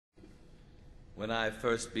When I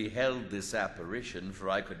first beheld this apparition, for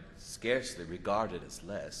I could scarcely regard it as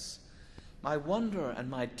less, my wonder and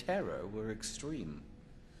my terror were extreme.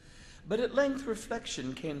 But at length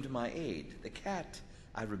reflection came to my aid. The cat,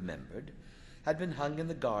 I remembered, had been hung in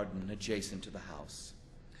the garden adjacent to the house.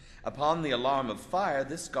 Upon the alarm of fire,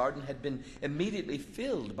 this garden had been immediately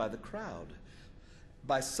filled by the crowd,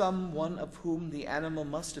 by some one of whom the animal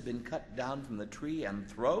must have been cut down from the tree and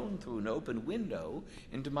thrown through an open window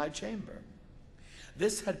into my chamber.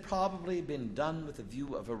 This had probably been done with a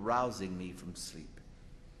view of arousing me from sleep.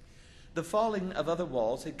 The falling of other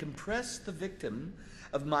walls had compressed the victim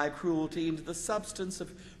of my cruelty into the substance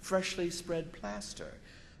of freshly spread plaster,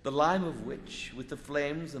 the lime of which, with the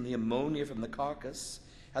flames and the ammonia from the carcass,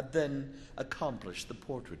 had then accomplished the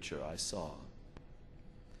portraiture I saw.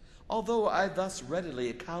 Although I thus readily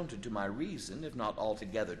accounted to my reason, if not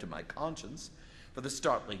altogether to my conscience, for the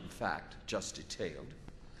startling fact just detailed,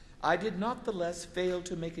 I did not the less fail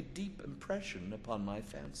to make a deep impression upon my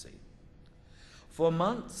fancy. For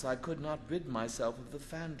months I could not rid myself of the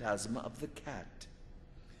phantasm of the cat,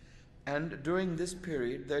 and during this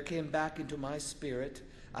period there came back into my spirit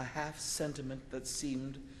a half-sentiment that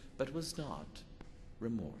seemed, but was not,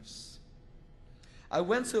 remorse. I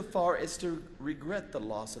went so far as to regret the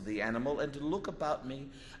loss of the animal and to look about me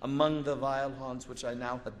among the vile haunts which I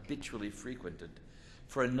now habitually frequented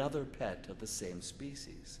for another pet of the same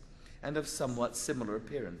species and of somewhat similar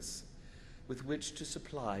appearance with which to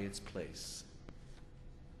supply its place.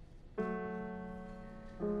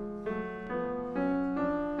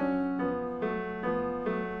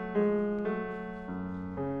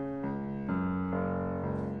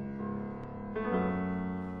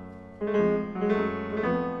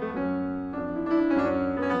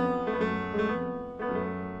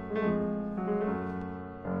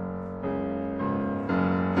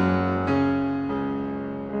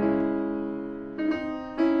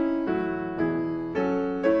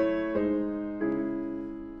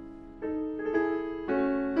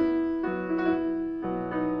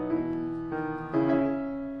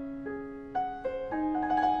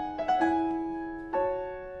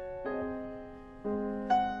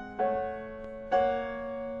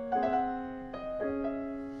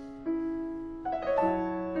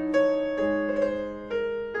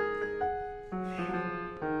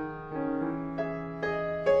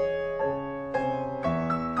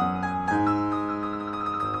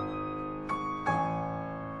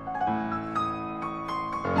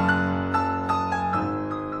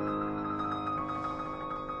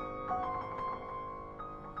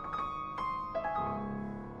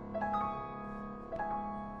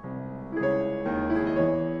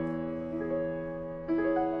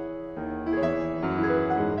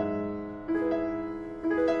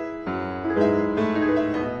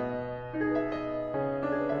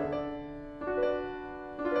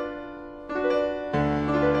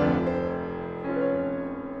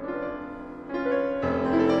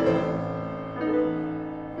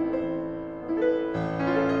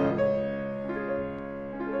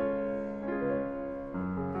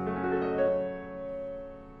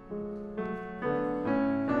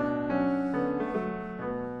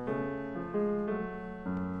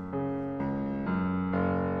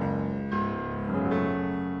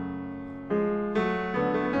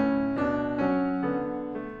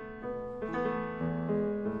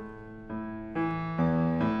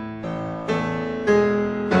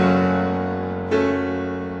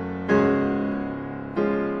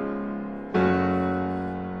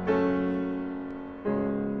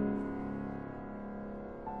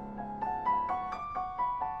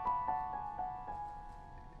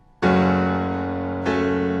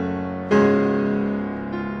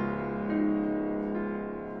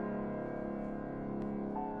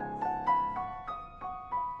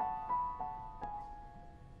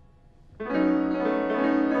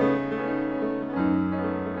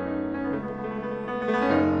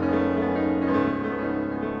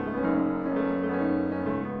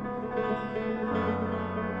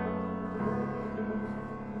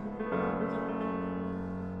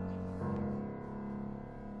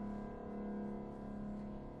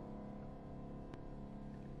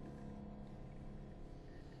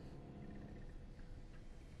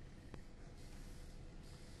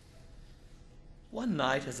 One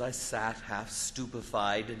night, as I sat half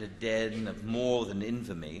stupefied in a den of more than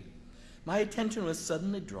infamy, my attention was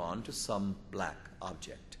suddenly drawn to some black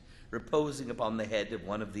object reposing upon the head of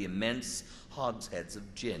one of the immense hogsheads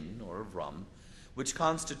of gin or of rum which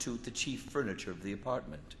constitute the chief furniture of the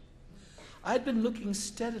apartment. I had been looking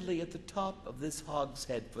steadily at the top of this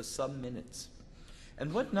hogshead for some minutes,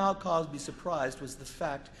 and what now caused me surprise was the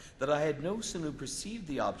fact that I had no sooner perceived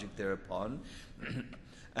the object thereupon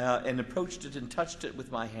and approached it and touched it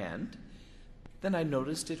with my hand, than I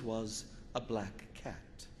noticed it was a black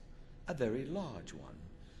cat, a very large one,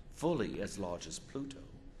 fully as large as Pluto,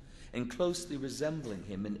 and closely resembling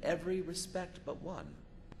him in every respect but one.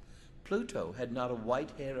 Pluto had not a white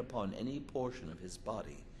hair upon any portion of his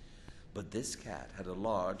body, but this cat had a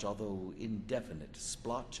large, although indefinite,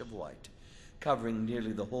 splotch of white, covering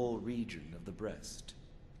nearly the whole region of the breast.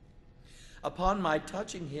 Upon my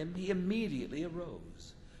touching him, he immediately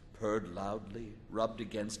arose, purred loudly, rubbed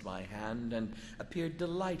against my hand, and appeared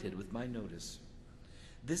delighted with my notice.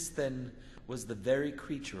 This, then, was the very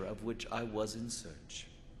creature of which I was in search.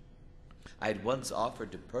 I had once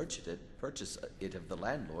offered to purchase it of the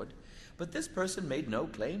landlord, but this person made no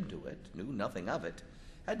claim to it, knew nothing of it,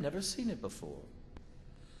 had never seen it before.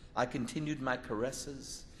 I continued my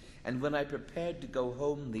caresses, and when I prepared to go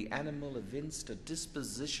home, the animal evinced a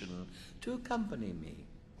disposition to accompany me.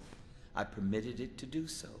 I permitted it to do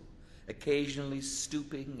so, occasionally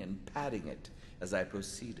stooping and patting it as I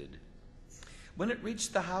proceeded. When it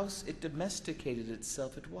reached the house, it domesticated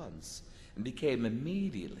itself at once, and became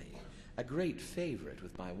immediately a great favorite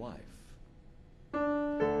with my wife.